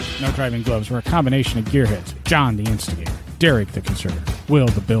No Driving Gloves. We're a combination of gearheads. John, the instigator. Derek, the conservative. Will,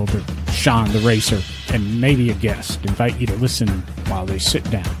 the builder. Sean, the racer. And maybe a guest. Invite you to listen while they sit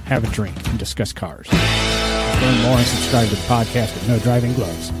down, have a drink, and discuss cars. Learn more and subscribe to the podcast at No Driving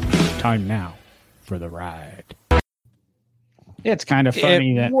Gloves. Time now for the ride. It's kind of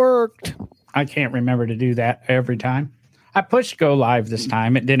funny that worked. I can't remember to do that every time. I pushed go live this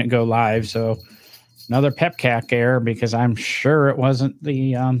time. It didn't go live, so another PepCAC error because I'm sure it wasn't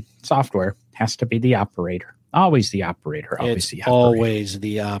the software. Has to be the operator. Always the operator. Always the operator. Always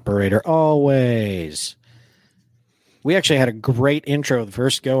the operator. Always. We actually had a great intro the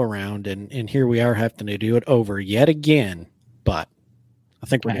first go around, and here we are having to do it over yet again. But I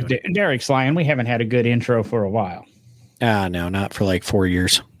think we're doing it. Derek's lying. We haven't had a good intro for a while. No, not for like 4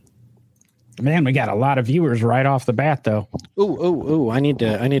 years. Man, we got a lot of viewers right off the bat, though. Ooh! I need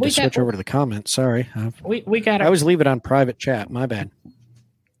to switch over to the comments. Sorry, I always leave it on private chat. My bad.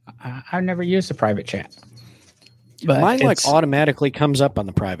 I've never used a private chat. But mine like automatically comes up on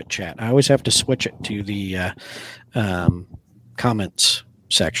the private chat. I always have to switch it to the comments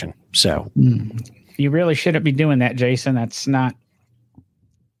section. So you really shouldn't be doing that, Jason. That's not.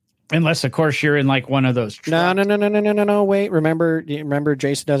 Unless, of course, you're in like one of those trucks. No. Wait, remember,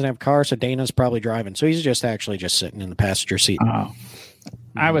 Jason doesn't have a car, so Dana's probably driving. So he's just sitting in the passenger seat. Oh,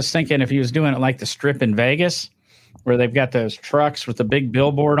 I was thinking if he was doing it like the Strip in Vegas, where they've got those trucks with the big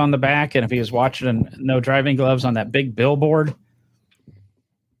billboard on the back, and if he was watching No Driving Gloves on that big billboard.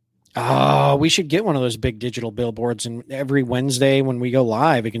 Oh, we should get one of those big digital billboards, and every Wednesday when we go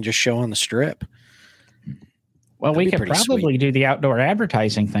live, it can just show on the Strip. Well, we could probably do the outdoor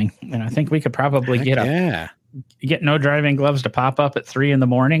advertising thing, and I think we could probably get No Driving Gloves to pop up at 3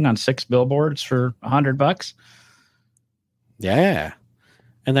 a.m. on 6 billboards for $100. Yeah,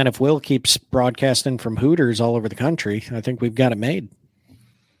 and then if Will keeps broadcasting from Hooters all over the country, I think we've got it made.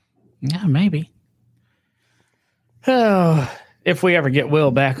 Yeah, maybe. Oh, if we ever get Will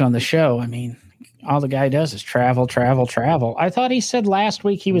back on the show, I mean, all the guy does is travel. I thought he said last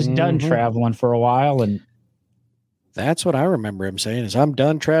week he was done traveling for a while, and. That's what I remember him saying is I'm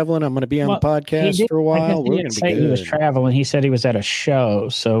done traveling. I'm going to be on the podcast for a while. He didn't say he was traveling. He said he was at a show.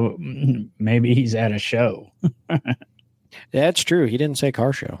 So maybe he's at a show. That's true. He didn't say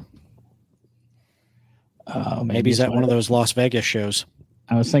car show. Maybe he's at one of those Las Vegas shows.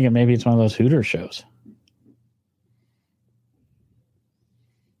 I was thinking maybe it's one of those Hooters shows.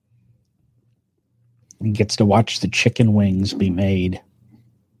 He gets to watch the chicken wings be made.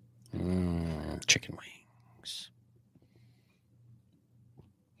 Chicken wings.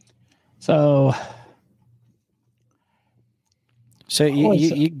 So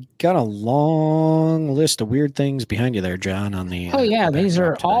you got a long list of weird things behind you there, John, on the these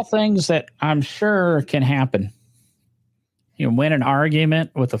are all things that I'm sure can happen. You win an argument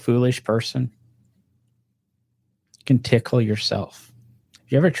with a foolish person. You can tickle yourself.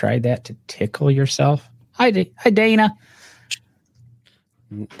 Have you ever tried that, to tickle yourself? Hi Dana.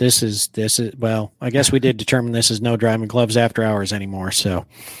 This is well, I guess we did determine this is No Driving Gloves after hours anymore. So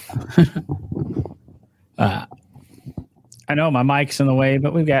I know my mic's in the way,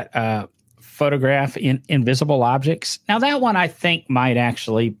 but we've got photograph in invisible objects. Now that one I think might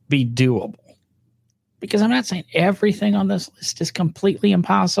actually be doable, because I'm not saying everything on this list is completely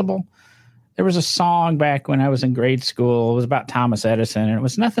impossible. There was a song back when I was in grade school. It was about Thomas Edison, and it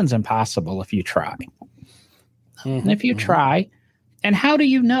was nothing's impossible if you try. And if you try. And how do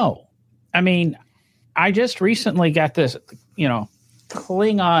you know? I mean, I just recently got this,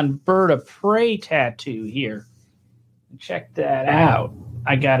 Klingon bird of prey tattoo here. Check that out.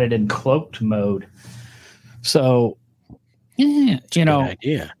 I got it in cloaked mode. So, good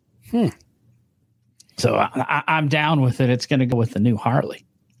idea. So I'm down with it. It's going to go with the new Harley.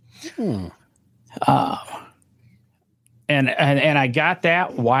 And I got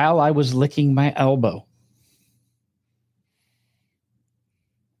that while I was licking my elbow.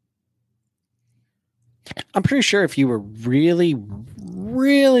 I'm pretty sure if you were really,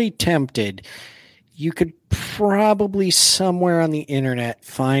 really tempted, you could probably somewhere on the internet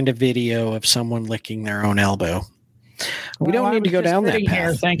find a video of someone licking their own elbow. We don't need to go down that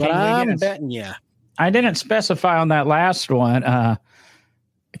path, but I'm betting you. I didn't specify on that last one,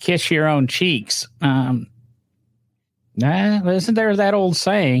 kiss your own cheeks. Isn't there that old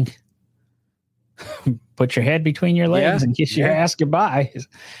saying? Put your head between your legs and kiss your ass goodbye.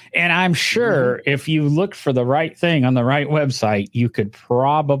 And I'm sure if you looked for the right thing on the right website, you could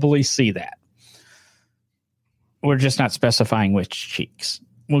probably see that. We're just not specifying which cheeks.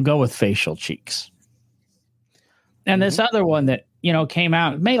 We'll go with facial cheeks. And this other one that, came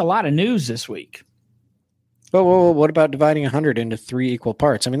out, made a lot of news this week. But what about dividing 100 into 3 equal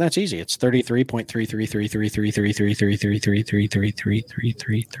parts? I mean, that's easy. It's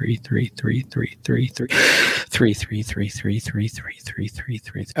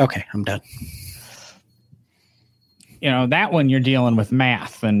 33.333333333333333333333333333333333333333333333333. Okay, I'm done. That one you're dealing with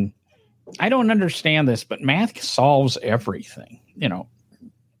math, and I don't understand this, but math solves everything.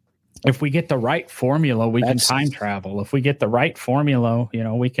 If we get the right formula, we can time travel. If we get the right formula,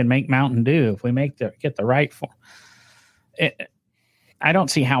 we can make Mountain Dew. If we get the right form, I don't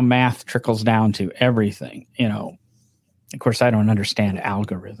see how math trickles down to everything. Of course, I don't understand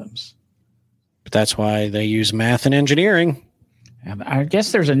algorithms. But that's why they use math and engineering. I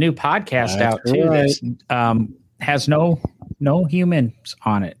guess there's a new podcast out too that has no humans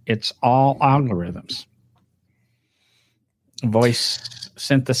on it. It's all algorithms, voice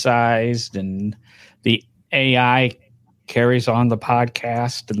synthesized, and the AI carries on the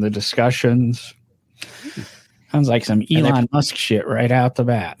podcast and the discussions. Sounds like some Elon Musk shit right out the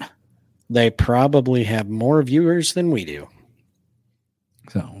bat. They probably have more viewers than we do.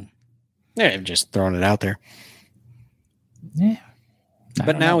 So, yeah, I'm just throwing it out there. Yeah.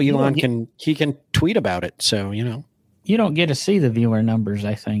 But now Elon can tweet about it. So, You don't get to see the viewer numbers,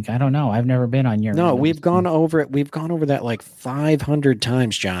 I think. I don't know. I've never been on your. No, we've gone over it. We've gone over that like 500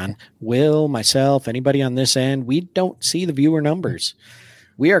 times, John. Will, myself, anybody on this end, we don't see the viewer numbers.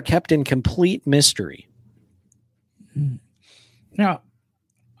 We are kept in complete mystery. Now,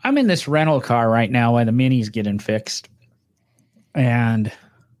 I'm in this rental car right now while the Mini's getting fixed. And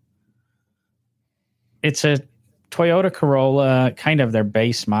it's a Toyota Corolla, kind of their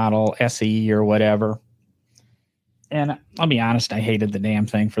base model, SE or whatever. And I'll be honest, I hated the damn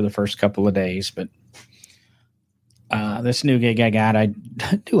thing for the first couple of days. But this new gig I got, I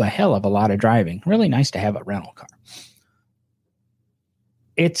do a hell of a lot of driving. Really nice to have a rental car.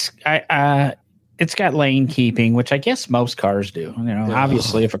 It's got lane keeping, which I guess most cars do.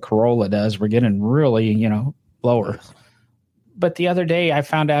 Obviously, if a Corolla does, we're getting really, lower. But the other day, I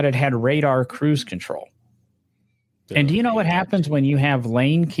found out it had radar cruise control. And do you know what happens when you have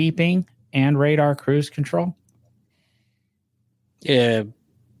lane keeping and radar cruise control?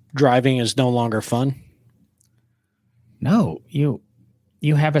 Driving is no longer fun. No, you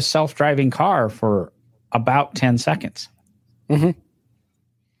have a self-driving car for about 10 seconds. Mm-hmm.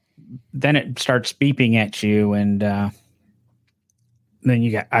 Then it starts beeping at you, and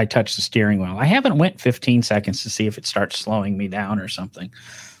then I touch the steering wheel. I haven't went 15 seconds to see if it starts slowing me down or something.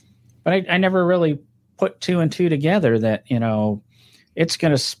 But I never really put two and two together that, it's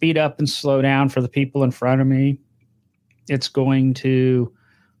going to speed up and slow down for the people in front of me. It's going to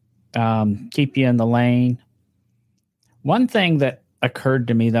keep you in the lane. One thing that occurred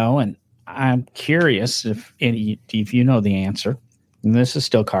to me, though, and I'm curious if you know the answer, and this is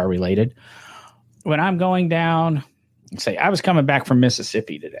still car related. When I'm going down, say I was coming back from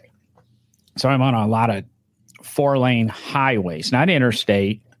Mississippi today. So I'm on a lot of 4-lane highways, not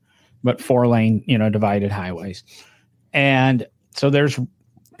interstate, but 4-lane, divided highways. And so there's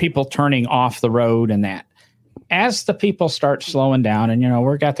people turning off the road and that. As the people start slowing down, and,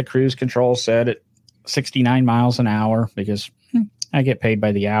 we've got the cruise control set at 69 miles an hour because I get paid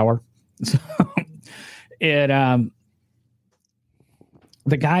by the hour. So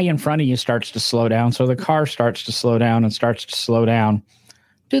the guy in front of you starts to slow down. So the car starts to slow down and starts to slow down.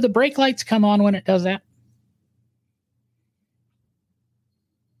 Do the brake lights come on when it does that?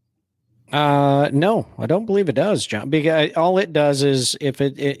 No, I don't believe it does, John. Because all it does is if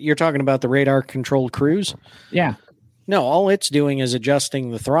you're talking about the radar controlled cruise. Yeah. No, all it's doing is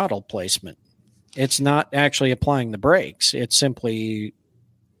adjusting the throttle placement. It's not actually applying the brakes. It's simply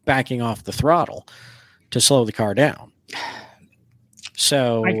backing off the throttle to slow the car down.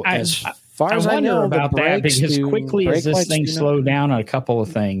 So as far as I know about that, because quickly as this thing slowed down on a couple of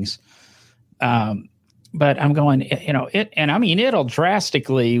things, but I'm going, it'll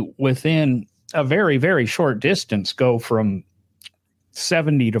drastically within a very, very short distance go from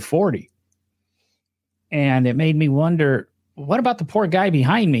 70 to 40. And it made me wonder, what about the poor guy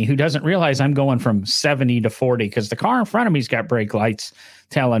behind me who doesn't realize I'm going from 70 to 40? Because the car in front of me's got brake lights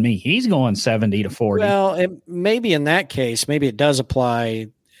telling me he's going 70 to 40. Well, maybe in that case, maybe it does apply.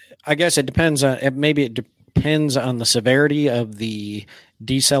 I guess it depends on, maybe it depends on the severity of the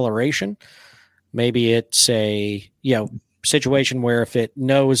deceleration. Maybe it's a, situation where if it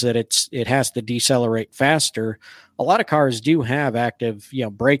knows that it has to decelerate faster, a lot of cars do have active,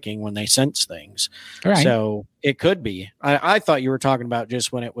 braking when they sense things. Right. So it could be. I thought you were talking about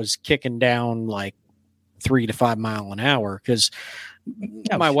just when it was kicking down like 3 to 5 mile an hour, because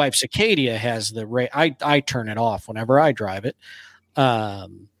my wife's Acadia has the I turn it off whenever I drive it.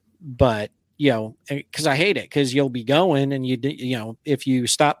 But because I hate it, because you'll be going and if you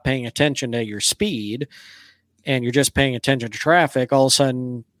stop paying attention to your speed and you're just paying attention to traffic, all of a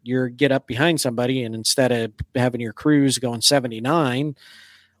sudden you get up behind somebody, and instead of having your cruise going 79,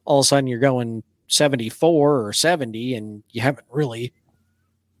 all of a sudden you're going 74 or 70, and you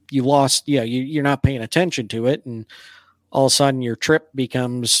lost, you're not paying attention to it. And all of a sudden your trip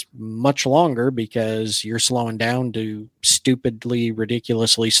becomes much longer because you're slowing down to stupidly,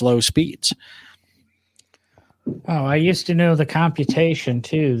 ridiculously slow speeds. Oh, I used to know the computation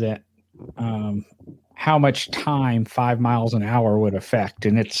too, that how much time 5 miles an hour would affect.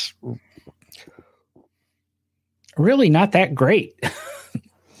 And it's really not that great.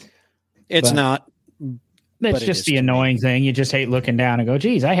 It's not. That's just the annoying thing. You just hate looking down and go,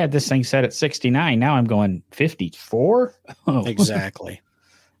 geez, I had this thing set at 69. Now I'm going 54. Oh. Exactly.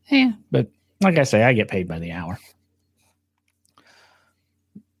 Yeah. But like I say, I get paid by the hour.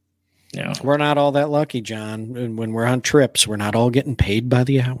 Yeah. We're not all that lucky, John. And when we're on trips, we're not all getting paid by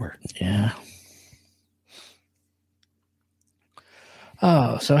the hour. Yeah.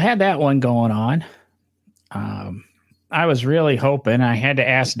 Oh, so I had that one going on. I was really hoping, I had to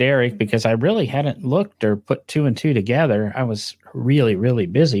ask Derek because I really hadn't looked or put two and two together. I was really, really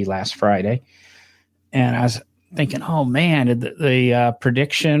busy last Friday. And I was thinking, oh man, the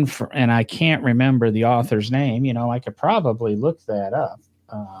prediction for, and I can't remember the author's name. I could probably look that up.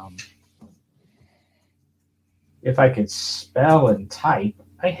 If I could spell and type.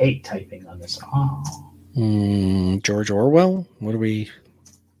 I hate typing on this. Oh. George Orwell? What are we?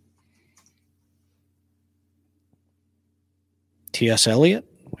 T.S. Eliot?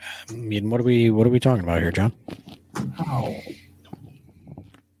 I mean, what are we talking about here, John? Oh,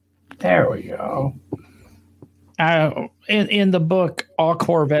 there we go. In the book, All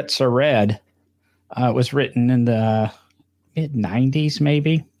Corvettes Are Red, it was written in the mid-90s,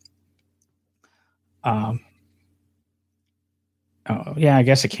 maybe. Oh, yeah, I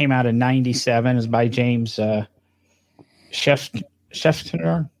guess it came out in 97. It's by James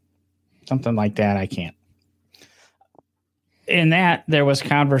Shefner, something like that. I can't. In that, there was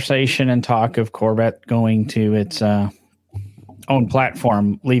conversation and talk of Corvette going to its own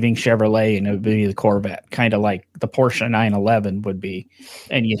platform, leaving Chevrolet, and it would be the Corvette, kind of like the Porsche 911 would be.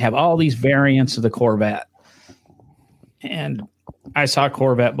 And you'd have all these variants of the Corvette. And I saw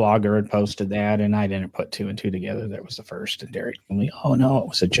Corvette Blogger had posted that, and I didn't put two and two together. That was the first. And Derek told me, oh, no, it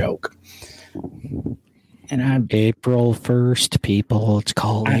was a joke. And April 1st, people. It's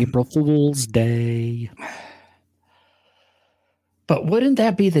called April Fool's Day. But wouldn't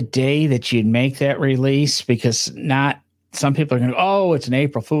that be the day that you'd make that release? Because some people are going to go, oh, it's an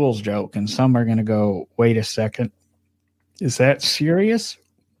April Fool's joke. And some are going to go, wait a second. Is that serious?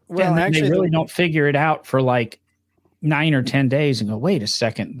 Well, actually, they really don't figure it out for like 9 or 10 days and go, wait a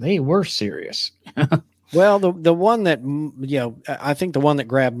second. They were serious. Well, the one that, I think the one that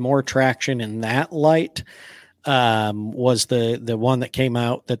grabbed more traction in that light was the one that came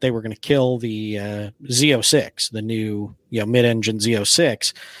out that they were going to kill the Z06, the new mid-engine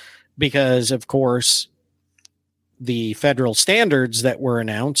Z06, because of course the federal standards that were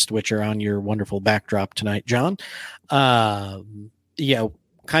announced, which are on your wonderful backdrop tonight, John, kind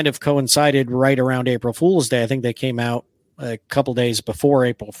of coincided right around April Fool's Day. I think they came out a couple days before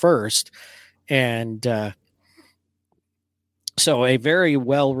April 1st, and so a very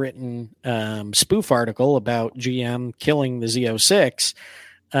well-written spoof article about GM killing the Z06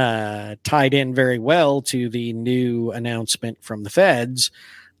 tied in very well to the new announcement from the feds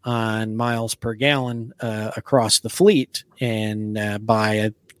on miles per gallon across the fleet, and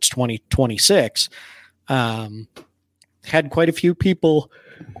by 2026 had quite a few people.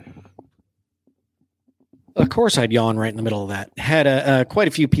 Of course, I'd yawn right in the middle of that. Had quite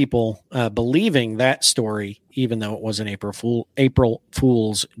a few people believing that story, even though it was an April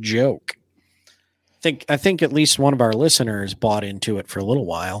Fool's joke. I think at least one of our listeners bought into it for a little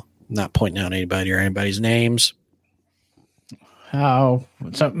while. I'm not pointing out anybody or anybody's names. Oh,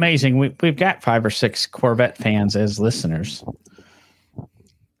 it's amazing. We've got 5 or 6 Corvette fans as listeners.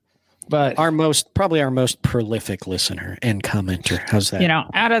 But probably our most prolific listener and commenter. How's that?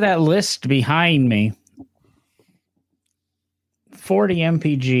 Out of that list behind me, 40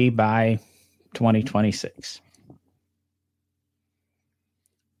 MPG by 2026.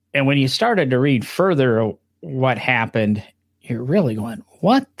 And when you started to read further what happened, you're really going,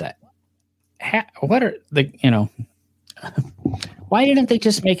 what are the, why didn't they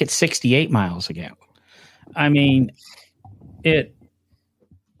just make it 68 miles ago? I mean,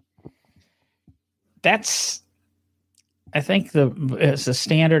 I think it's the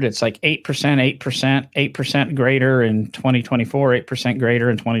standard. It's like 8%, 8% greater in 2024, 8% greater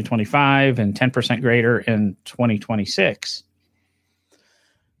in 2025, and 10% greater in 2026.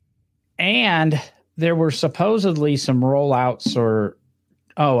 And there were supposedly some rollouts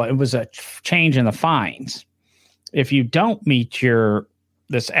it was a change in the fines. If you don't meet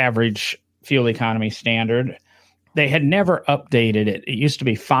this average fuel economy standard, they had never updated it. It used to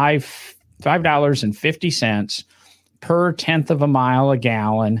be $5.50 per tenth of a mile a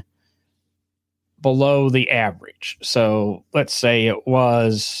gallon below the average. So let's say it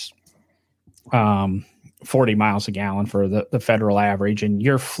was 40 miles a gallon for the federal average, and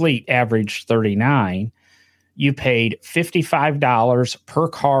your fleet averaged 39. You paid $55 per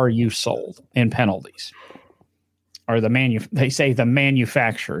car you sold in penalties. Or they say the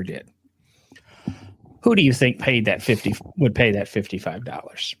manufacturer did. Who do you think would pay that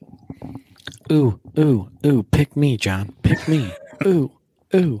 $55? Ooh, pick me, John. Pick me. Ooh.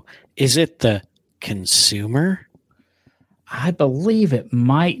 Is it the consumer? I believe it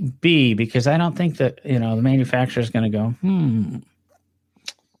might be, because I don't think that, the manufacturer is going to go,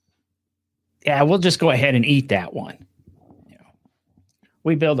 yeah, we'll just go ahead and eat that one.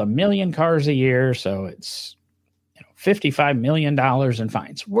 We build 1 million cars a year, so it's $55 million in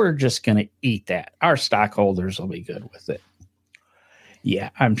fines. We're just going to eat that. Our stockholders will be good with it. Yeah,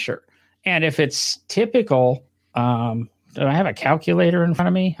 I'm sure. And if it's typical, do I have a calculator in front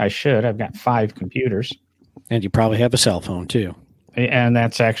of me? I should. I've got 5 computers. And you probably have a cell phone too. And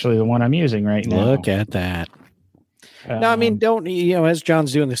that's actually the one I'm using right now. Look at that. No, I mean, don't, as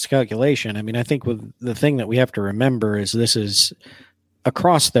John's doing this calculation, I mean, I think with the thing that we have to remember is this is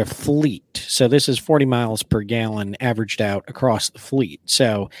across their fleet. So this is 40 miles per gallon averaged out across the fleet.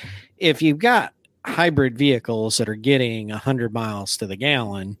 So if you've got hybrid vehicles that are getting 100 miles to the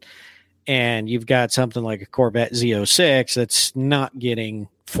gallon, and you've got something like a Corvette Z06 that's not getting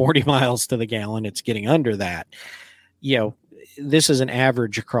 40 miles to the gallon, it's getting under that. This is an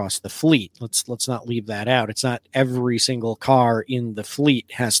average across the fleet. Let's not leave that out. It's not every single car in the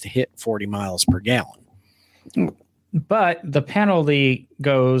fleet has to hit 40 miles per gallon. But the penalty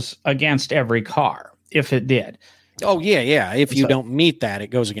goes against every car if it did. Oh, yeah. If you don't meet that, it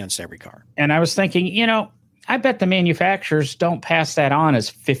goes against every car. And I was thinking, I bet the manufacturers don't pass that on as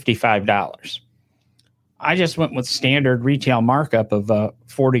 $55. I just went with standard retail markup of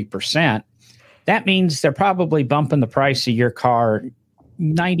 40%. That means they're probably bumping the price of your car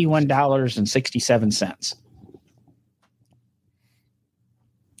 $91.67.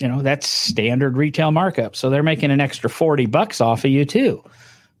 That's standard retail markup. So they're making an extra $40 off of you too,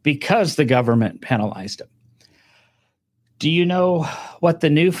 because the government penalized them. Do you know what the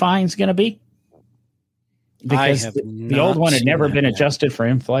new fine's going to be? Because the old one had never been adjusted for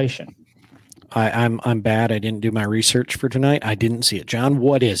inflation. I'm bad. I didn't do my research for tonight. I didn't see it. John,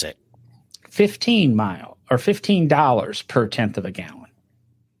 what is it? $15 per tenth of a gallon.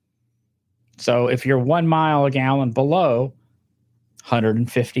 So if you're 1 mile a gallon below,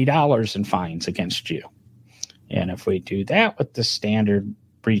 $150 in fines against you. And if we do that with the standard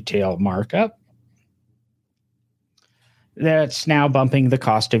retail markup, that's now bumping the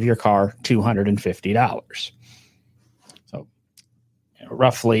cost of your car $250. So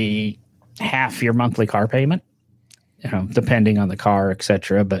roughly half your monthly car payment, depending on the car,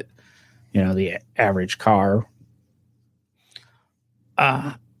 etc. But the average car.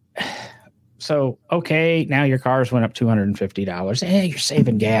 So, okay, now your cars went up $250. You're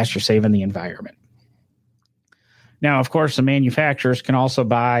saving gas, you're saving the environment. Now, of course, the manufacturers can also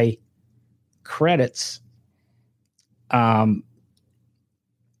buy credits for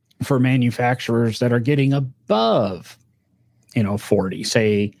manufacturers that are getting above, 40.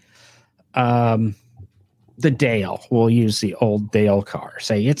 Say, the Dale, we'll use the old Dale car.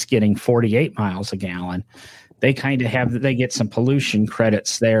 Say it's getting 48 miles a gallon. They they get some pollution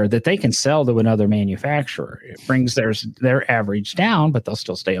credits there that they can sell to another manufacturer. It brings their average down, but they'll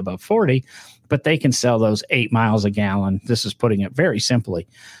still stay above 40. But they can sell those 8 miles a gallon. This is putting it very simply,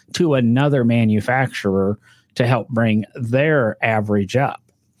 to another manufacturer to help bring their average up.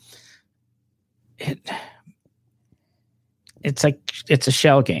 It's a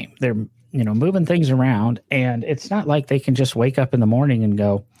shell game. They're moving things around, and it's not like they can just wake up in the morning and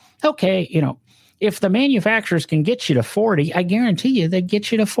go, okay, if the manufacturers can get you to 40, I guarantee you they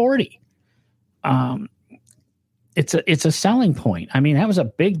get you to 40. It's a selling point. I mean, that was a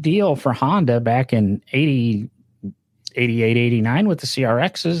big deal for Honda back in 88, 89 with the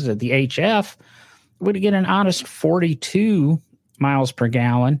CRXs, the HF. Would get an honest 42 miles per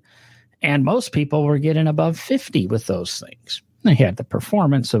gallon, and most people were getting above 50 with those things. They had the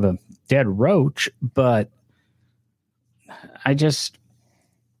performance of a dead roach, but I just,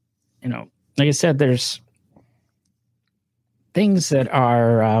 like I said, there's things that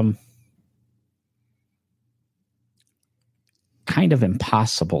are kind of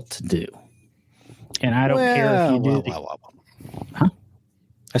impossible to do. And I don't care if you do. Huh?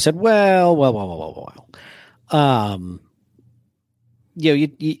 I said, well.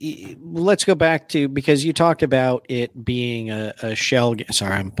 Let's go back to, because you talked about it being a shell.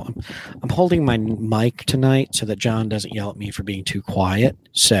 Sorry, I'm holding my mic tonight so that John doesn't yell at me for being too quiet.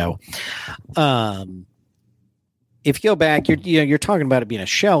 So, if you go back, you're talking about it being a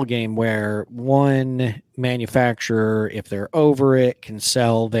shell game where one manufacturer, if they're over it, can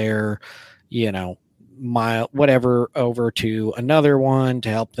sell their, mile whatever over to another one to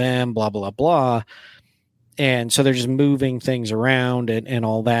help them, blah blah blah. And so they're just moving things around and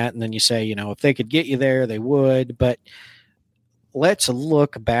all that. And then you say, if they could get you there, they would. But let's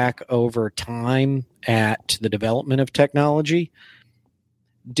look back over time at the development of technology.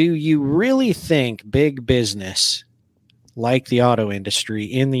 Do you really think big business like the auto industry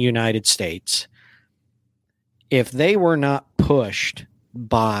in the United States, if they were not pushed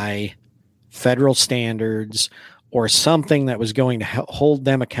by federal standards or something that was going to hold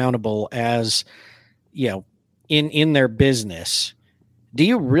them accountable as, in their business, do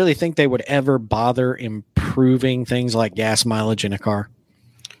you really think they would ever bother improving things like gas mileage in a car?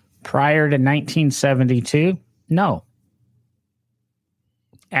 Prior to 1972, no.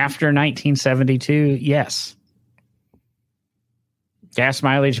 After 1972, yes. Gas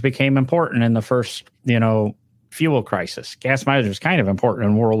mileage became important in the first, fuel crisis. Gas mileage was kind of important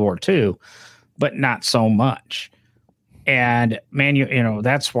in World War II, but not so much. And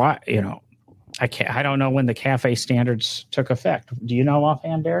that's why, I don't know when the CAFE standards took effect. Do you know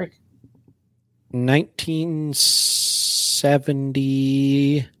offhand, Derek?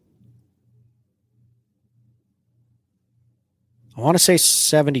 1970. I want to say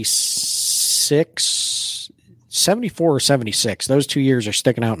 76, 74 or 76. Those 2 years are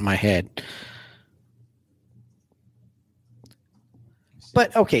sticking out in my head.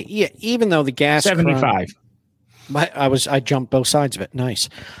 But okay, yeah, even though the gas 75. I jumped both sides of it. Nice.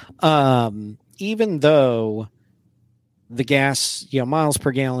 Even though the gas, miles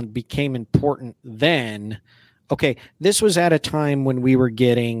per gallon became important then, okay, this was at a time when we were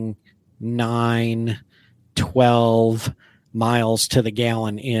getting 9, 12 miles to the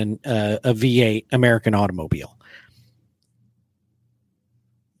gallon in a V8 American automobile.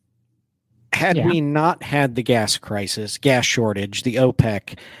 Had we not had the gas crisis, gas shortage, the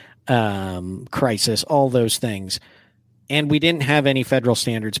OPEC crisis, all those things, and we didn't have any federal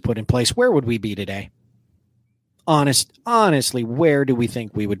standards put in place, where would we be today? Honestly, where do we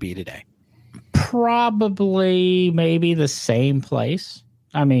think we would be today? Probably maybe the same place.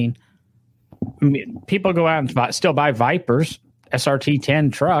 I mean, people go out and still buy Vipers, SRT 10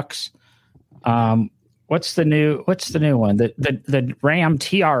 trucks. What's the new one? The Ram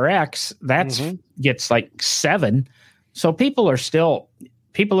TRX, gets like 7. So people who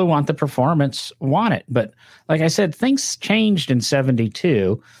want the performance want it. But like I said, things changed in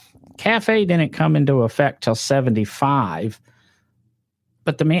 72. CAFE didn't come into effect till 75.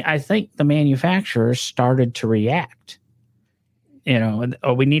 But I think the manufacturers started to react.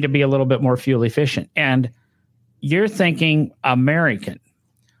 We need to be a little bit more fuel efficient. And you're thinking American.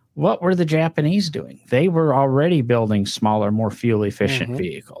 What were the Japanese doing? They were already building smaller, more fuel efficient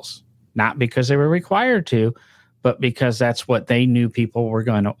vehicles, not because they were required to, but because that's what they knew people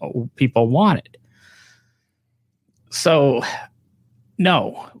wanted. So,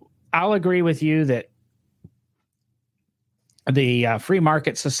 no, I'll agree with you that the free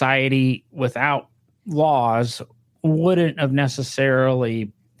market society without laws wouldn't have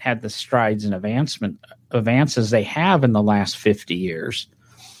necessarily had the strides and advances they have in the last 50 years.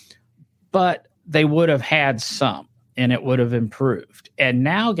 But they would have had some, and it would have improved. And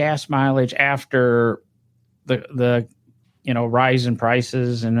now gas mileage, after the rise in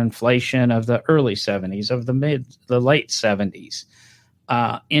prices and inflation of the early 70s, of the late 70s,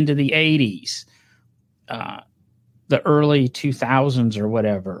 into the 80s, the early 2000s or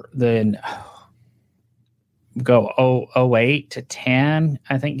whatever, then go 08 to 10,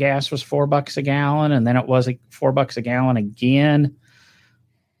 I think gas was $4 a gallon, and then it was $4 a gallon again.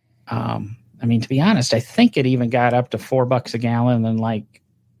 To be honest, I think it even got up to $4 a gallon in like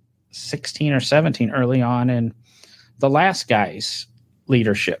 16 or 17 early on in the last guy's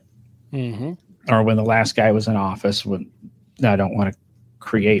leadership, or when the last guy was in office. I don't want to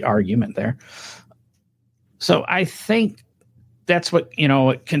create argument there. So I think that's what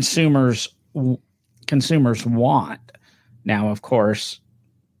consumers want. Now, of course,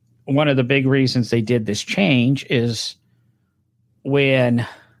 one of the big reasons they did this change is when,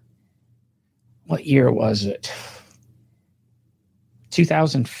 what year was it?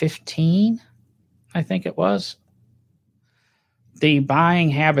 2015, I think it was. The buying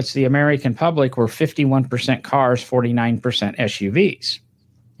habits of the American public were 51% cars, 49% SUVs.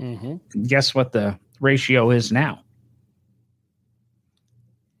 Mm-hmm. Guess what the ratio is now?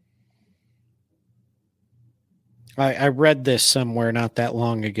 I read this somewhere not that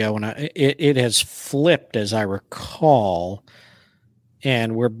long ago, and it has flipped, as I recall,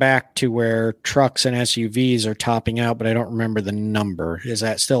 and we're back to where trucks and SUVs are topping out, but I don't remember the number. Is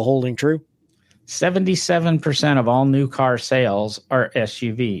that still holding true? 77% of all new car sales are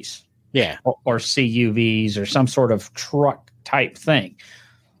SUVs. Yeah. Or CUVs or some sort of truck type thing.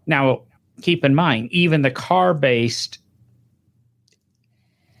 Now, keep in mind, even the car-based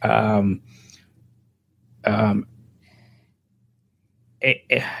I'm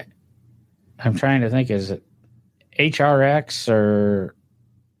trying to think, is it HRX or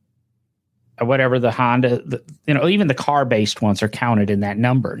whatever the Honda, even the car-based ones are counted in that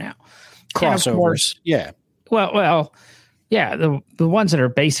number now. Crossovers. Course, yeah. Well, yeah, the ones that are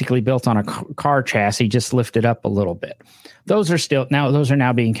basically built on a car chassis just lifted up a little bit. Those are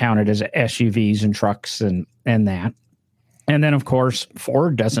now being counted as SUVs and trucks and that. And then, of course,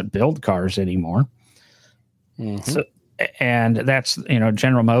 Ford doesn't build cars anymore. Mm-hmm. So, and that's,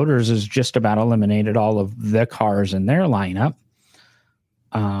 General Motors has just about eliminated all of the cars in their lineup.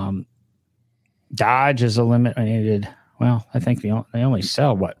 Dodge is eliminated. Well, I think they only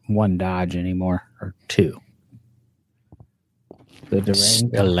sell, one Dodge anymore, or two. The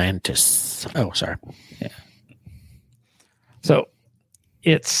Stellantis. Oh, sorry. Yeah. So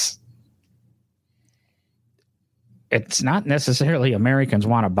it's not necessarily Americans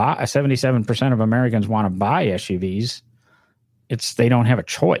want to buy. 77% of Americans want to buy SUVs. It's they don't have a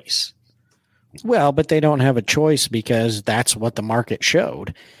choice. Well, but they don't have a choice because that's what the market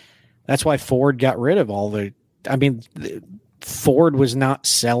showed. That's why Ford got rid of Ford was not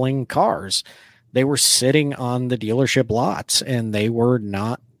selling cars. They were sitting on the dealership lots and they were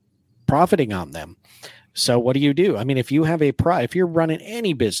not profiting on them. So what do? If you have if you're running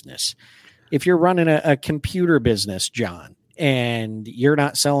any business, if you're running a computer business, John, and you're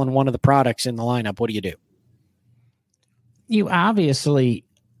not selling one of the products in the lineup, what do? You obviously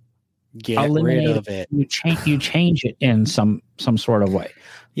get rid of it. You change it in some sort of way.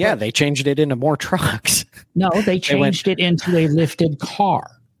 Yeah, they changed it into more trucks. No, they changed it into a lifted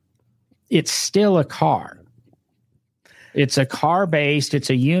car. It's still a car. It's a car-based. It's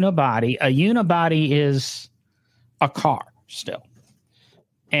a unibody. A unibody is a car still.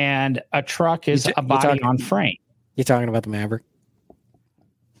 And a truck is a body on frame. You're talking about the Maverick?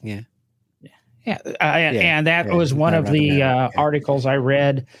 Yeah. Yeah. And that was one of the articles I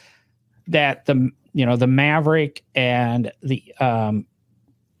read that the Maverick and the,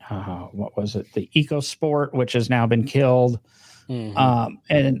 what was it? The EcoSport, which has now been killed. Mm-hmm.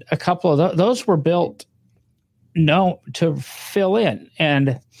 And a couple of those were built to fill in.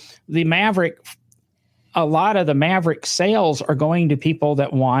 And the Maverick, a lot of the Maverick sales are going to people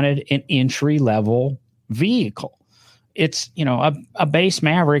that wanted an entry-level vehicle. It's, a base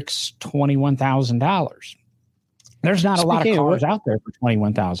Maverick's $21,000. There's not a lot of cars out there for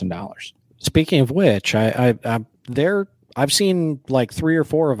 $21,000. Speaking of which, I've seen like 3 or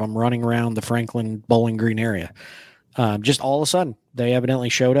 4 of them running around the Franklin Bowling Green area. Just all of a sudden, they evidently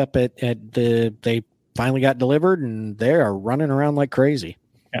showed up they finally got delivered, and they are running around like crazy.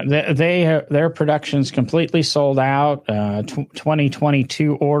 Their production's completely sold out.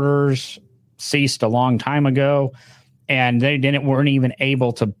 2022 orders ceased a long time ago, and they weren't even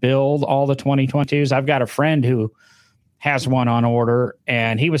able to build all the 2022s. I've got a friend who has one on order,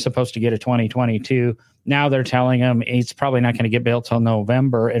 and he was supposed to get a 2022. Now they're telling him it's probably not going to get built till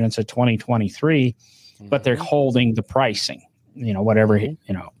November, and it's a 2023, but they're holding the pricing, whatever,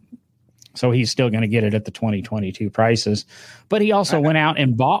 so he's still going to get it at the 2022 prices. But he also went out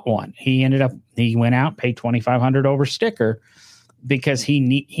and bought one. He went out, paid $2,500 over sticker because he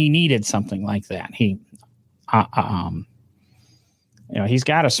needed something like that. He's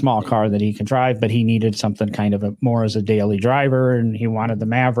got a small car that he can drive, but he needed something kind of more as a daily driver, and he wanted the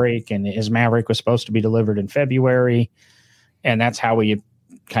Maverick, and his Maverick was supposed to be delivered in February, and that's how he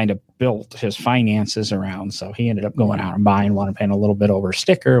kind of built his finances around. So he ended up going out and buying one and paying a little bit over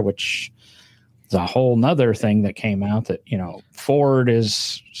sticker, which is a whole nother thing that came out that, Ford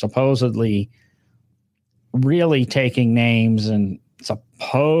is supposedly really taking names, and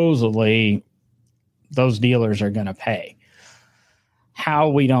supposedly those dealers are going to pay. How,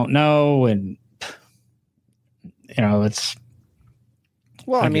 we don't know. And, it's,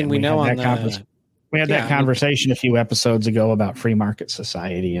 well, we know on the We had that conversation a few episodes ago about free market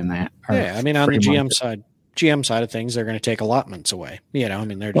society and that. Yeah, I mean, on the GM side of things, they're going to take allotments away. I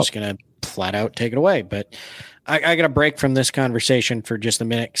mean, they're just going to flat out take it away. But I got to break from this conversation for just a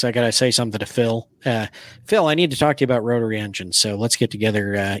minute because I got to say something to Phil. Phil, I need to talk to you about rotary engines. So let's get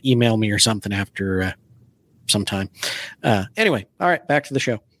together. Email me or something after sometime. Anyway, all right, back to the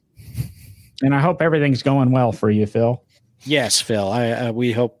show. And I hope everything's going well for you, Phil. Yes, Phil.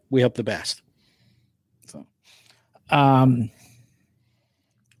 We hope the best.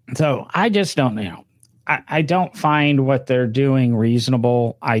 So I just don't know. I don't find what they're doing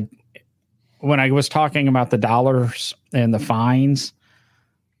reasonable. When I was talking about the dollars and the fines,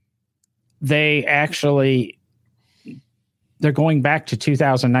 they're going back to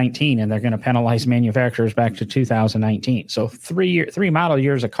 2019 and they're going to penalize manufacturers back to 2019. So 3 model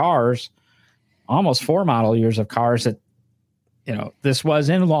years of cars, almost 4 model years of cars that, this was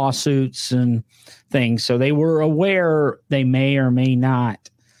in lawsuits and things. So they were aware they may or may not,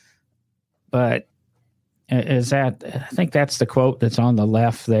 but I think that's the quote that's on the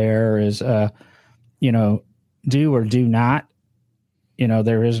left there is, do or do not,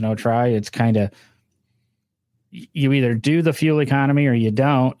 there is no try. It's kind of, you either do the fuel economy or you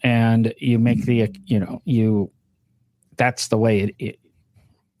don't, and you make that's the way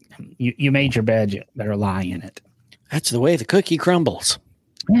you made your bed, you better lie in it. That's the way the cookie crumbles.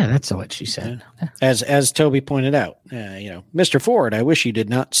 Yeah, that's what she said. As Toby pointed out, Mr. Ford, I wish you did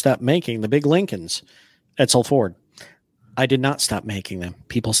not stop making the big Lincolns. Edsel Ford, I did not stop making them.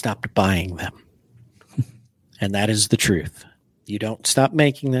 People stopped buying them. And that is the truth. You don't stop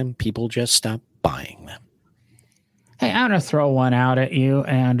making them. People just stop buying them. Hey, I'm going to throw one out at you.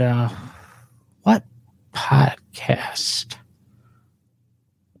 And what podcast?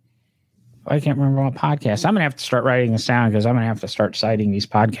 I can't remember what podcast. I'm going to have to start writing this down because I'm going to have to start citing these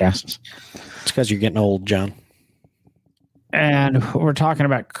podcasts. It's because you're getting old, John. And we're talking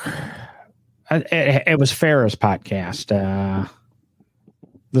about, it was Farrah's podcast,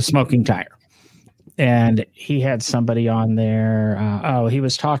 The Smoking Tire. And he had somebody on there. He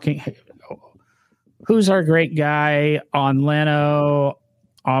was talking, who's our great guy on Leno,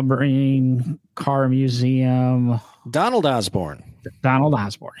 Auburn Car Museum? Donald Osborne.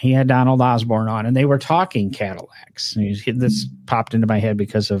 He had Donald Osborne on, and they were talking Cadillacs. This popped into my head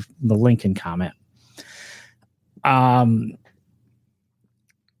because of the Lincoln comment.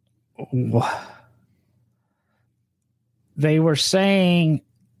 They were saying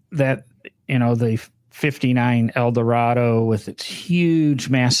that, the 59 Eldorado with its huge,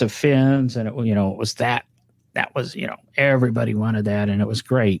 massive fins, and it was that was, everybody wanted that, and it was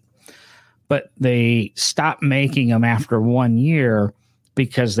great. But they stopped making them after 1 year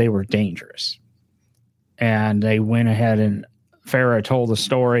because they were dangerous. And they went ahead, and Farrah told a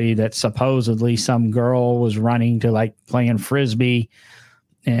story that supposedly some girl was running to playing Frisbee,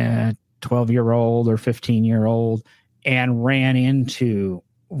 12-year-old or 15-year-old, and ran into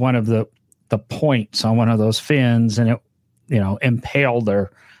one of the points on one of those fins, and it, impaled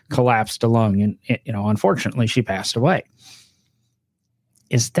her, collapsed a lung. And, unfortunately she passed away.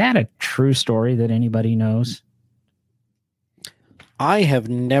 Is that a true story that anybody knows? I have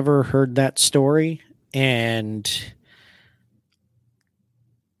never heard that story. And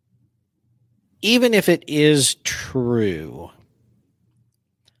even if it is true,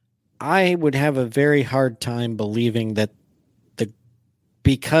 I would have a very hard time believing that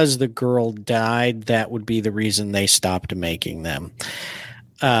because the girl died, that would be the reason they stopped making them.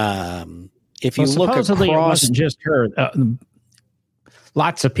 If you look across, it wasn't just her.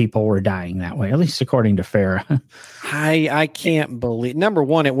 Lots of people were dying that way, at least according to Farrah. I can't believe. Number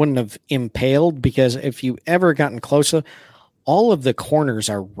one, it wouldn't have impaled because if you ever gotten closer, all of the corners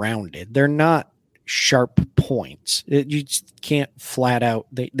are rounded. They're not sharp points. You just can't flat out.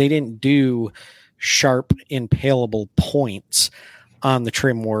 They didn't do sharp impalable points on the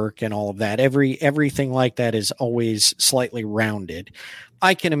trim work and all of that. Everything like that is always slightly rounded.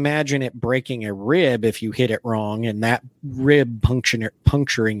 I can imagine it breaking a rib if you hit it wrong and that rib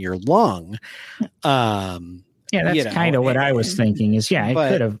puncturing your lung. Yeah, that's kind of what I was thinking is, it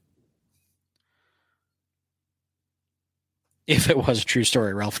could have. If it was a true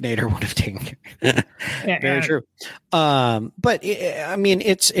story, Ralph Nader would have taken care. Very true. But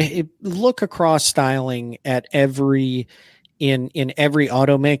look across styling at every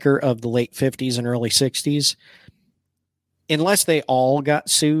automaker of the late 50s and early 60s. Unless they all got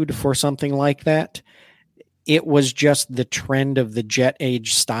sued for something like that, it was just the trend of the jet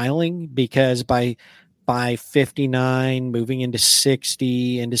age styling, because by 59, moving into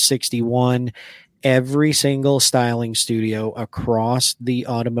 60, into 61, every single styling studio across the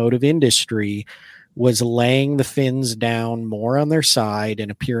automotive industry was laying the fins down more on their side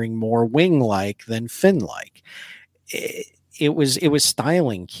and appearing more wing-like than fin-like. It was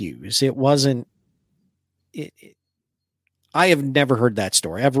styling cues. It wasn't. I have never heard that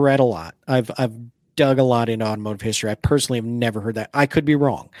story. I've read a lot. I've dug a lot into automotive history. I personally have never heard that. I could be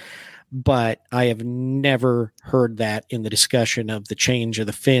wrong, but I have never heard that in the discussion of the change of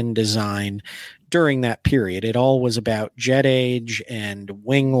the fin design during that period. It all was about jet age and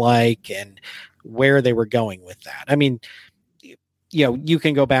wing-like and where they were going with that. I mean, you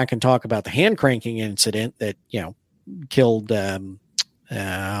can go back and talk about the hand cranking incident that, killed, I'm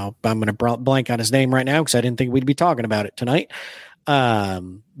going to blank on his name right now because I didn't think we'd be talking about it tonight.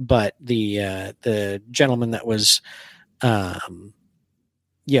 But the gentleman that was,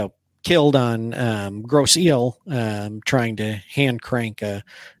 killed on gross eel, trying to hand crank an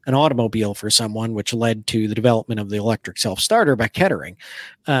automobile for someone, which led to the development of the electric self-starter by Kettering.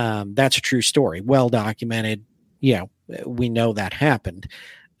 That's a true story, well documented. We know that happened.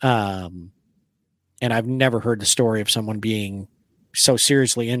 And I've never heard the story of someone being so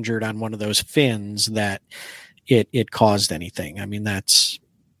seriously injured on one of those fins that it caused anything. I mean,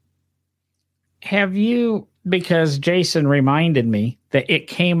 because Jason reminded me that it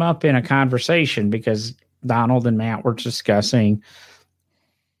came up in a conversation because Donald and Matt were discussing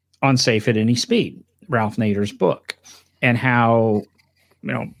Unsafe at Any Speed, Ralph Nader's book, and how,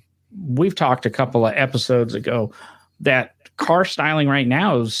 we've talked a couple of episodes ago that car styling right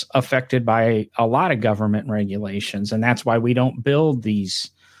now is affected by a lot of government regulations. And that's why we don't build these,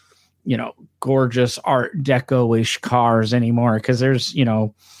 gorgeous Art Deco-ish cars anymore. Cause there's,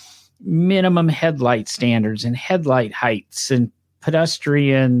 minimum headlight standards and headlight heights and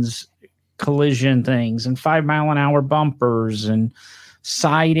pedestrians collision things and 5-mile-an-hour bumpers and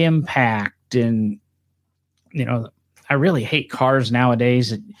side impact. And, I really hate cars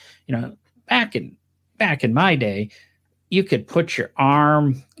nowadays. Back in my day, you could put your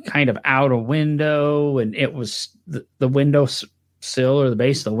arm kind of out a window and it was the window sill or the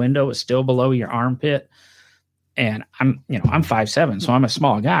base of the window was still below your armpit. And I'm 5'7", so I'm a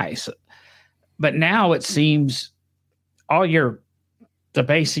small guy. So, but now it seems the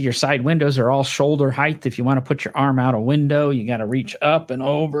base of your side windows are all shoulder height. If you want to put your arm out a window, you got to reach up and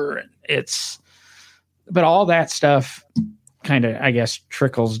over. And but all that stuff kind of, I guess,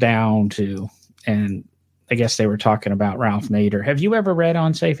 trickles down to, and I guess they were talking about Ralph Nader. Have you ever read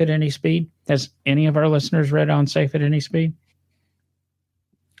Unsafe at Any Speed? Has any of our listeners read Unsafe at Any Speed?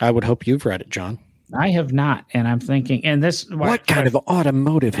 I would hope you've read it, John. I have not, and I'm thinking, and this... What kind of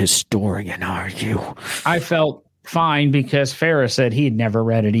automotive historian are you? I felt fine because Farrah said he'd never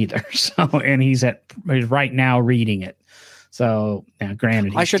read it either. So, and he's right now reading it. So, now,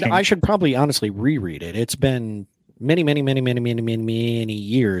 granted, I should probably honestly reread it. It's been many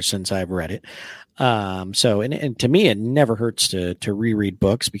years since I've read it. So, and to me, it never hurts to reread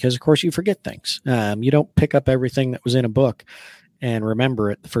books because, of course, you forget things. You don't pick up everything that was in a book and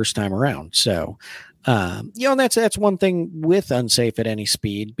remember it the first time around. So, and that's one thing with Unsafe at Any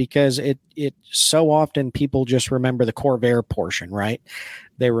Speed, because it so often people just remember the Corvair portion, right?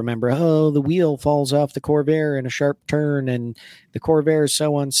 They remember, the wheel falls off the Corvair in a sharp turn and the Corvair is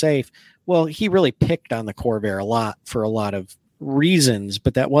so unsafe. Well, he really picked on the Corvair a lot for a lot of reasons,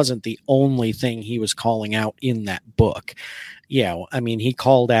 but that wasn't the only thing he was calling out in that book. He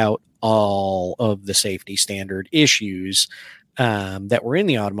called out all of the safety standard issues that were in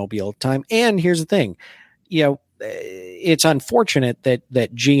the automobile at the time. And here's the thing, it's unfortunate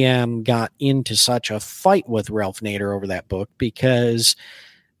that GM got into such a fight with Ralph Nader over that book, because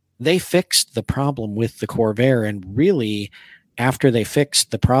they fixed the problem with the Corvair. And really, after they fixed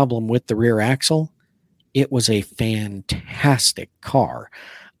the problem with the rear axle, it was a fantastic car.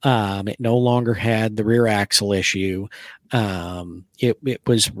 It no longer had the rear axle issue. It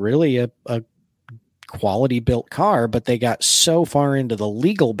was really a quality built car, but they got so far into the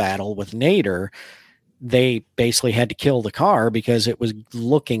legal battle with Nader, they basically had to kill the car because it was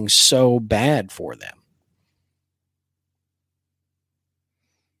looking so bad for them.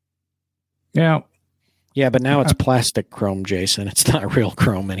 Yeah, but now it's plastic chrome, Jason. It's not real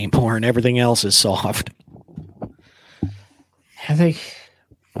chrome anymore, and everything else is soft.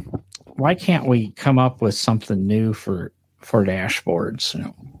 Why can't we come up with something new for dashboards?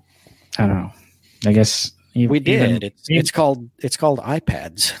 I don't know. I guess we did. It's called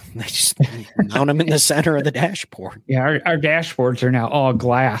iPads. They just mount them in the center of the dashboard. Yeah, our dashboards are now all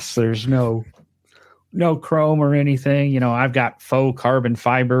glass. There's no chrome or anything. I've got faux carbon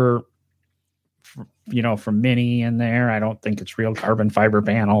fiber, from Mini in there. I don't think it's real carbon fiber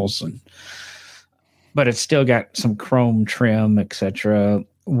panels, but it's still got some chrome trim, etc.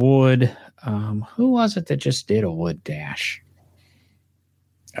 Wood. Who was it that just did a wood dash?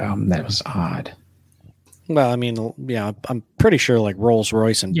 That was odd. Well, I mean, yeah, I'm pretty sure like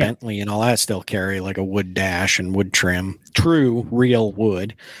Rolls-Royce and Bentley and all that still carry like a wood dash and wood trim, true real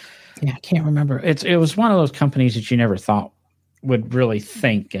wood. Yeah, I can't remember. It was one of those companies that you never thought would really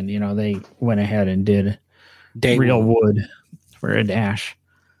think, and they went ahead and did Daewoo. Real wood for a dash.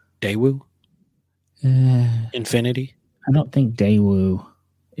 Daewoo? Infinity? I don't think Daewoo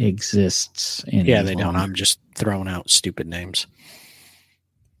exists anymore. Yeah, they don't. I'm just throwing out stupid names.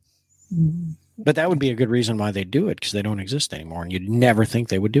 But that would be a good reason why they do it, because they don't exist anymore, and you'd never think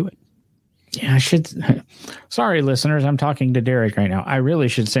they would do it. Yeah, I should. Sorry, listeners, I'm talking to Derek right now. I really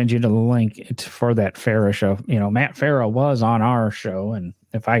should send you the link for that Farah show. Matt Farah was on our show, and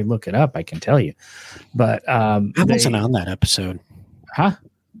if I look it up, I can tell you. But I wasn't on that episode. Huh?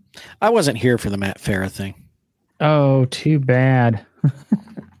 I wasn't here for the Matt Farah thing. Oh, too bad.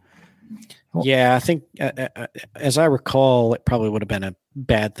 Yeah, I think, as I recall, it probably would have been a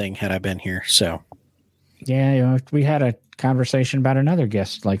bad thing had I been here. So, yeah, we had a conversation about another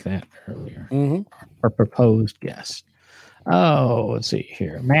guest like that earlier, or proposed guest. Oh, let's see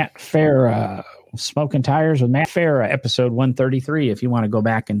here. Matt Farah, Smoking Tires with Matt Farah, episode 133. If you want to go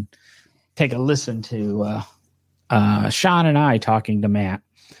back and take a listen to Sean and I talking to Matt.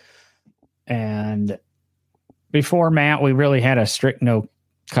 And before Matt, we really had a strict no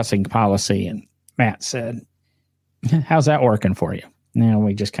cussing policy, and Matt said, how's that working for you? Now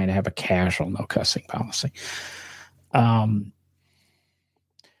we just kind of have a casual no cussing policy.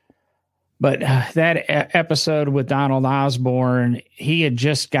 But that episode with Donald Osborne, he had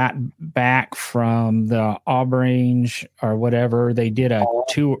just got back from the Aubrange or whatever. They did a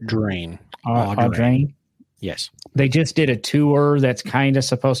tour. Drain. Drain. Yes. They just did a tour that's kind of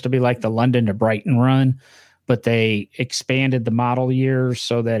supposed to be like the London to Brighton run, but they expanded the model years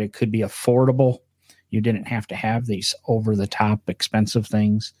so that it could be affordable. You didn't have to have these over-the-top expensive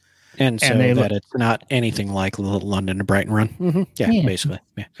things. And so that it's not anything like the London to Brighton run. Mm-hmm. Yeah, basically.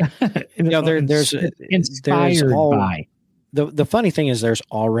 Yeah. There's inspired by. The funny thing is there's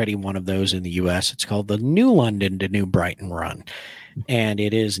already one of those in the U.S. It's called the New London to New Brighton run. And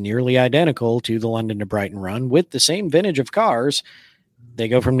it is nearly identical to the London to Brighton run with the same vintage of cars. They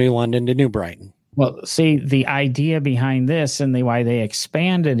go from New London to New Brighton. Well, see, the idea behind this and why they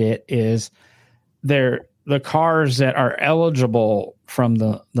expanded it is the cars that are eligible from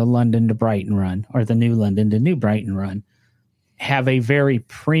the London to Brighton run or the New London to New Brighton run have a very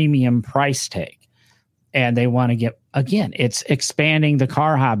premium price tag. And they want to get, again, it's expanding the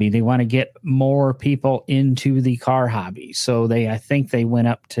car hobby. They want to get more people into the car hobby. So I think they went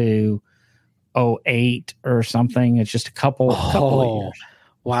up to 08 or something. It's just a couple of years.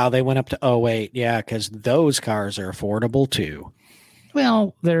 Wow, they went up to 08. Yeah, because those cars are affordable too.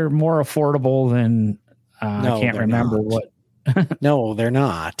 Well, they're more affordable than I can't remember what. No, they're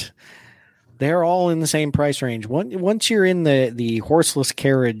not. They're all in the same price range. Once you're in the horseless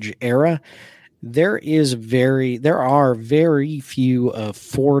carriage era, there are very few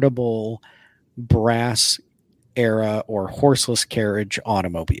affordable brass era or horseless carriage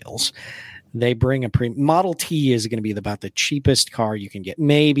automobiles. They bring Model T is going to be about the cheapest car you can get.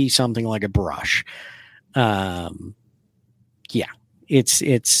 Maybe something like a Brush. Yeah,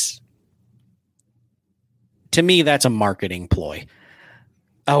 it's to me, that's a marketing ploy.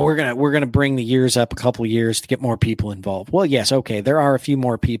 Oh, we're gonna bring the years up a couple of years to get more people involved. Well, yes, okay, there are a few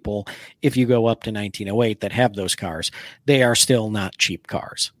more people if you go up to 1908 that have those cars. They are still not cheap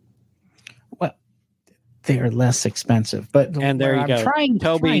cars. Well, they are less expensive, but and there you go.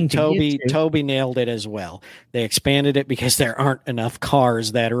 Toby nailed it as well. They expanded it because there aren't enough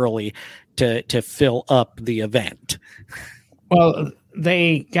cars that early to fill up the event. Well,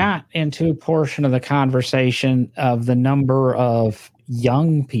 they got into a portion of the conversation of the number of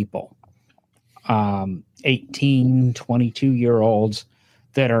young people, 18, 22-year-olds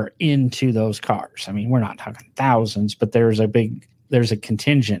that are into those cars. I mean, we're not talking thousands, but there's a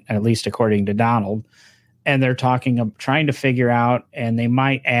contingent, at least according to Donald, and they're trying to figure out, and they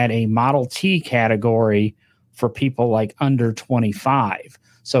might add a Model T category for people like under 25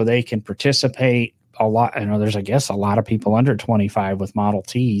 so they can participate a lot. I know there's, I guess, a lot of people under 25 with Model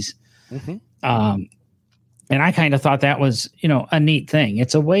Ts. Mm-hmm. And I kind of thought that was, a neat thing.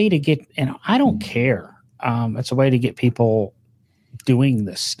 It's a way to get, and I don't care. It's a way to get people doing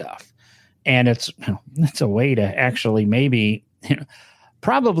this stuff. And it's a way to actually maybe,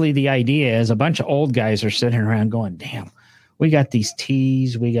 probably the idea is a bunch of old guys are sitting around going, damn, we got these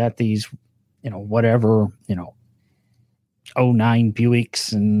Ts, we got these, whatever, 09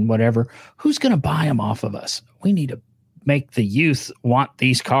 Buicks and whatever. Who's going to buy them off of us? We need to make the youth want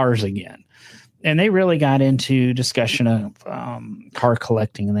these cars again. and they really got into discussion of car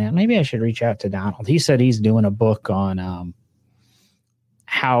collecting and that. Maybe I should reach out to Donald. He said he's doing a book on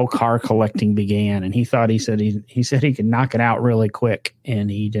how car collecting began, and he said he could knock it out really quick, and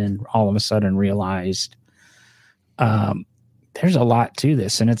he then all of a sudden realized there's a lot to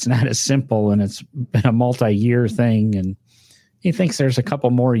this, and it's not as simple, and it's been a multi-year thing, and he thinks there's a couple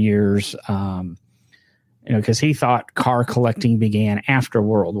more years, because he thought car collecting began after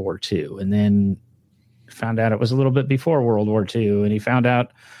World War II, and then found out it was a little bit before World War II, and he found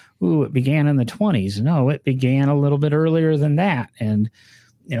out, it began in the 1920s. No, it began a little bit earlier than that, and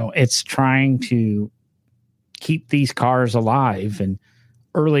it's trying to keep these cars alive, and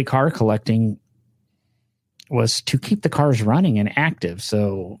early car collecting was to keep the cars running and active.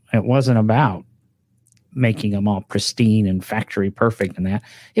 So it wasn't about making them all pristine and factory perfect and that.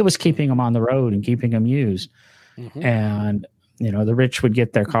 It was keeping them on the road and keeping them used. Mm-hmm. And, the rich would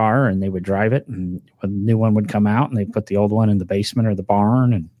get their car and they would drive it, and a new one would come out and they put the old one in the basement or the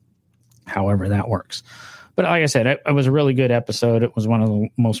barn, and however that works. But like I said, it was a really good episode. It was one of the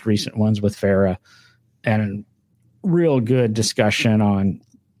most recent ones with Farah, and a real good discussion on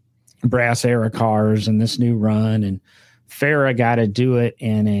brass era cars and this new run. And Farah got to do it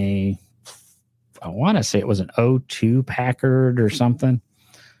in I want to say it was an 02 Packard or something.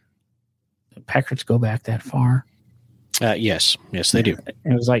 Packards go back that far? Yes, they do.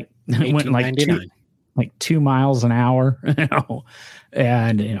 It was like, it went like 2 miles an hour,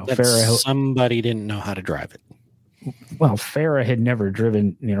 and Farah, somebody didn't know how to drive it. Well, Farah had never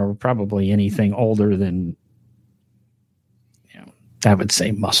driven, probably anything older than, I would say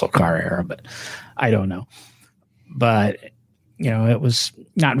muscle car era, but I don't know. But, it was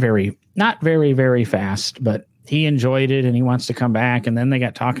not very, very fast, but he enjoyed it and he wants to come back. And then they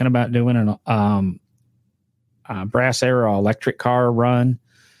got talking about doing a brass era electric car run.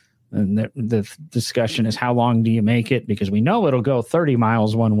 And the discussion is, how long do you make it? Because we know it'll go 30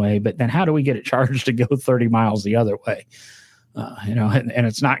 miles one way, but then how do we get it charged to go 30 miles the other way? And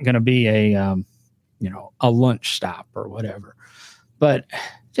it's not going to be a lunch stop or whatever. But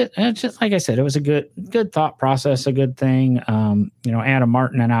just like I said, it was a good thought process, a good thing. Adam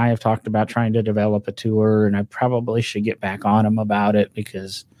Martin and I have talked about trying to develop a tour, and I probably should get back on him about it,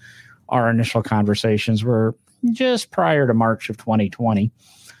 because our initial conversations were just prior to March of 2020,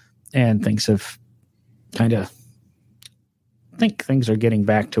 and things have I think things are getting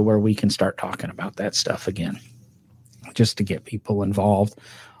back to where we can start talking about that stuff again, just to get people involved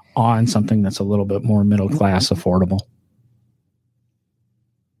on something that's a little bit more middle class affordable.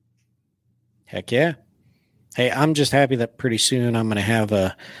 Heck yeah. Hey, I'm just happy that pretty soon I'm going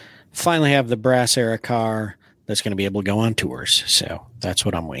to finally have the brass era car that's going to be able to go on tours. So that's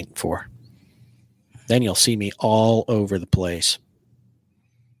what I'm waiting for. Then you'll see me all over the place.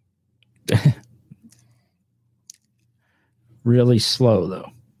 Really slow though.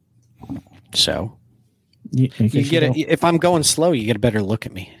 So you get it. If I'm going slow, you get a better look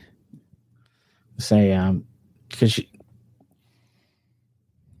at me. Say, because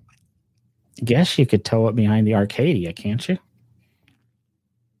guess you could tow it behind the Arcadia, can't you?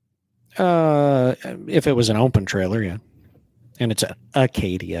 If it was an open trailer, yeah. And it's an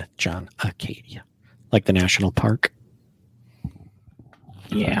Acadia, John, Acadia, like the national park.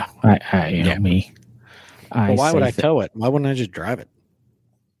 Yeah, me. Well, why would I tow it? Why wouldn't I just drive it?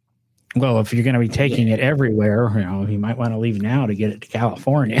 Well, if you're going to be taking it everywhere, you might want to leave now to get it to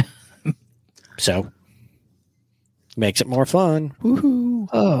California. So makes it more fun. Woohoo!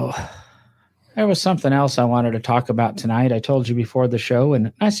 Oh. There was something else I wanted to talk about tonight. I told you before the show,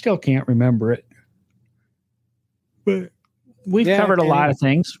 and I still can't remember it. But we've covered a lot of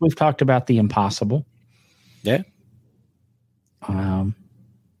things. We've talked about the impossible. Yeah. Well,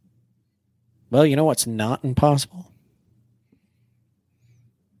 you know what's not impossible?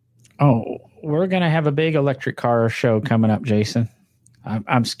 Oh, we're going to have a big electric car show coming up, Jason.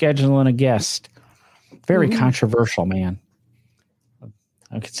 I'm scheduling a guest. Very controversial, man.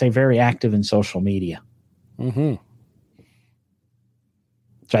 I could say very active in social media. Mm-hmm.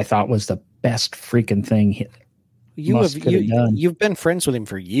 Which I thought was the best freaking thing you've been friends with him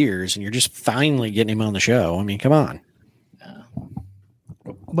for years, and you're just finally getting him on the show. I mean, come on.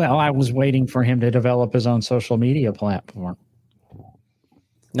 Well, I was waiting for him to develop his own social media platform.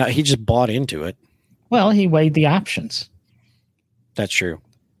 No, he just bought into it. Well, he weighed the options. That's true.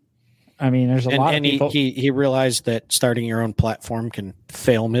 I mean, there's a lot of people. He realized that starting your own platform can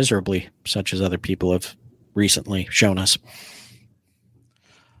fail miserably, such as other people have recently shown us.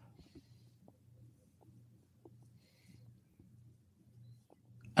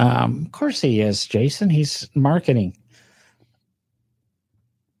 Of course he is, Jason. He's marketing.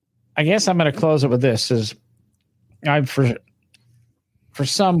 I guess I'm going to close it with this: is for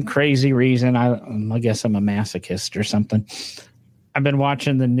some crazy reason, I guess I'm a masochist or something. I've been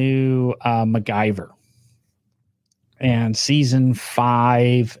watching the new MacGyver, and season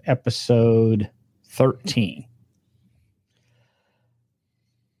 5, episode 13.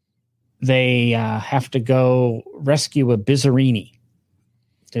 They have to go rescue a Bizzarini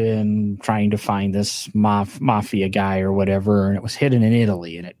and trying to find this mafia guy or whatever. And it was hidden in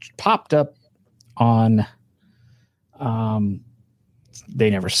Italy, and it popped up on, they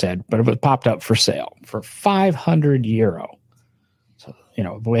never said, but it was popped up for sale for €500. So,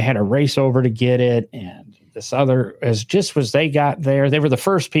 we had a race over to get it. And this other, as they got there, they were the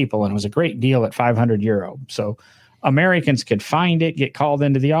first people, and it was a great deal at €500. So Americans could find it, get called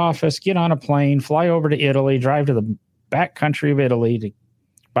into the office, get on a plane, fly over to Italy, drive to the back country of Italy to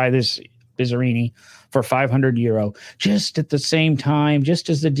buy this Bizzarini for €500. Just at the same time, just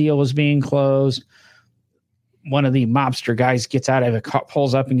as the deal was being closed, one of the mobster guys gets out of it,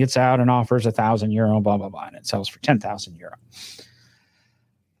 pulls up and gets out and offers €1,000, blah, blah, blah, and it sells for €10,000.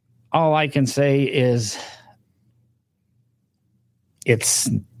 All I can say is it's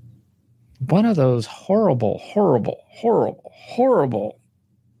one of those horrible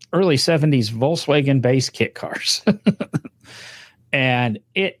early 70s Volkswagen base kit cars. And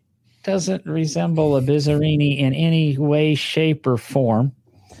it doesn't resemble a Bizzarini in any way, shape, or form.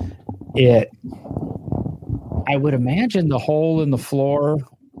 I would imagine the hole in the floor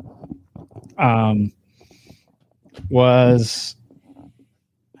was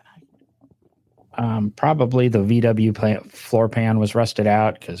probably the VW floor pan was rusted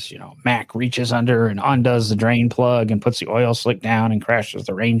out because, Mac reaches under and undoes the drain plug and puts the oil slick down and crashes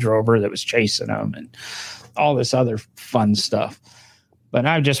the Range Rover that was chasing him and all this other fun stuff. But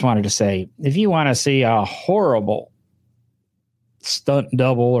I just wanted to say, if you want to see a horrible stunt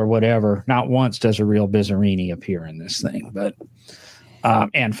double or whatever, not once does a real Bizzarini appear in this thing. But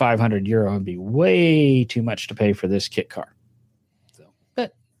and €500 would be way too much to pay for this kit car.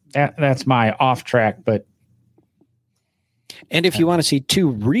 But that's my off track. And if you want to see 2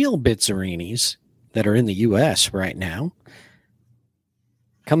 real Bizzarinis that are in the U.S. right now,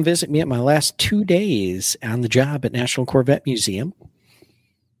 come visit me at my last 2 days on the job at National Corvette Museum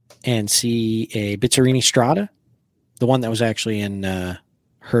and see a Bizzarini Strada, the one that was actually in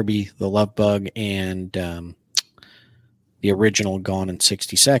Herbie the Love Bug and the original Gone in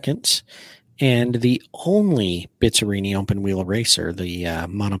 60 Seconds, and the only Bizzarini open wheel racer, the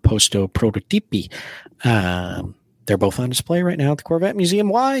Monoposto Prototipi. They're both on display right now at the Corvette Museum.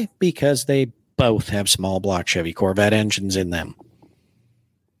 Why? Because they both have small block Chevy Corvette engines in them.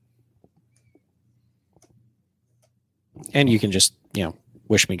 And you can just,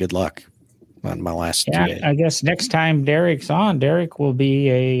 wish me good luck on my last 2 days. I guess next time Derek's on, Derek will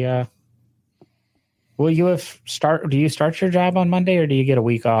be do you start your job on Monday, or do you get a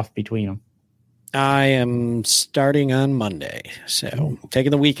week off between them? I am starting on Monday, so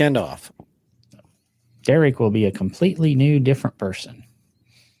taking the weekend off. Derek will be a completely new, different person.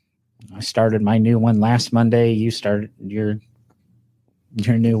 I started my new one last Monday. You started your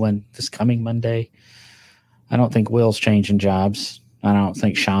new one this coming Monday. I don't think Will's changing jobs. I don't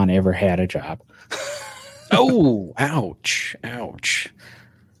think Sean ever had a job. Oh, ouch.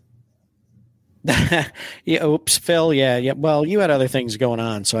 Yeah, oops, Phil. Yeah. Well, you had other things going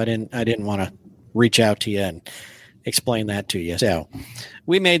on, so I didn't want to reach out to you and explain that to you. So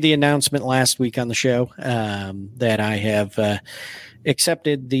we made the announcement last week on the show that I have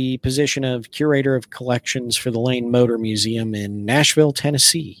accepted the position of curator of collections for the Lane Motor Museum in Nashville,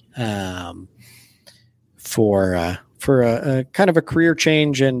 Tennessee, for a kind of a career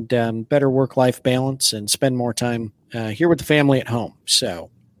change and better work-life balance and spend more time here with the family at home. So,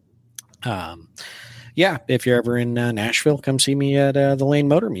 if you're ever in Nashville, come see me at the Lane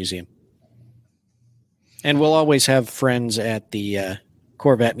Motor Museum. And we'll always have friends at the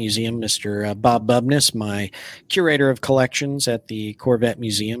Corvette Museum. Mr. Bob Bubness, my curator of collections at the Corvette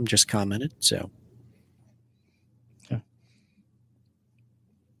Museum, just commented. So,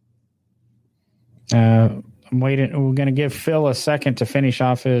 I'm waiting. We're going to give Phil a second to finish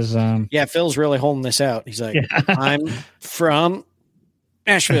off his. Phil's really holding this out. He's like, I'm from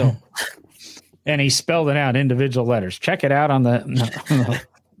Nashville. And he spelled it out individual letters. Check it out on the.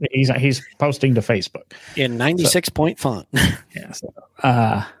 He's posting to Facebook in 96-point font. Yeah. So,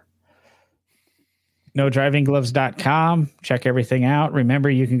 NoDrivingGloves.com. Check everything out. Remember,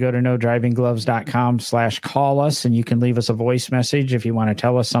 you can go to NoDrivingGloves.com/call us, and you can leave us a voice message if you want to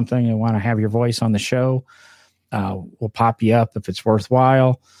tell us something and want to have your voice on the show. We'll pop you up if it's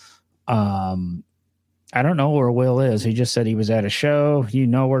worthwhile. I don't know where Will is. He just said he was at a show. You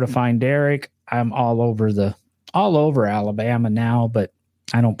know where to find Derek. I'm all over Alabama now, but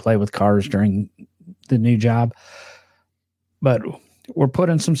I don't play with cars during the new job. But we're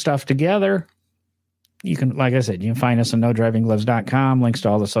putting some stuff together. You can, like I said, you can find us on NoDrivingGloves.com. Links to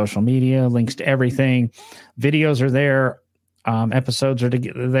all the social media, links to everything. Videos are there. Episodes are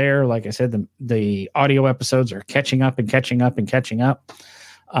there. Like I said, the audio episodes are catching up.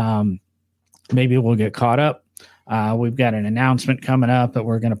 Maybe we'll get caught up. We've got an announcement coming up that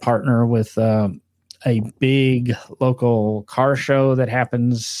we're going to partner with a big local car show that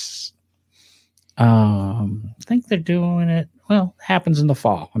happens. I think they're doing it. Well, happens in the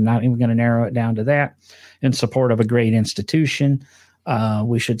fall. I'm not even going to narrow it down to that. In support of a great institution.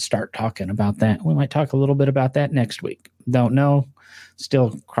 We should start talking about that. We might talk a little bit about that next week. Don't know.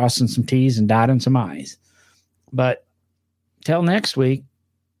 Still crossing some T's and dotting some I's. But till next week,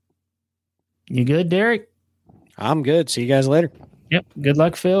 you good, Derek? I'm good. See you guys later. Yep. Good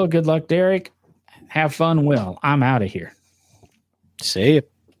luck, Phil. Good luck, Derek. Have fun, Will. I'm out of here. See you.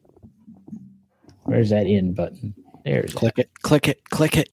 Where's that in button? There's click it.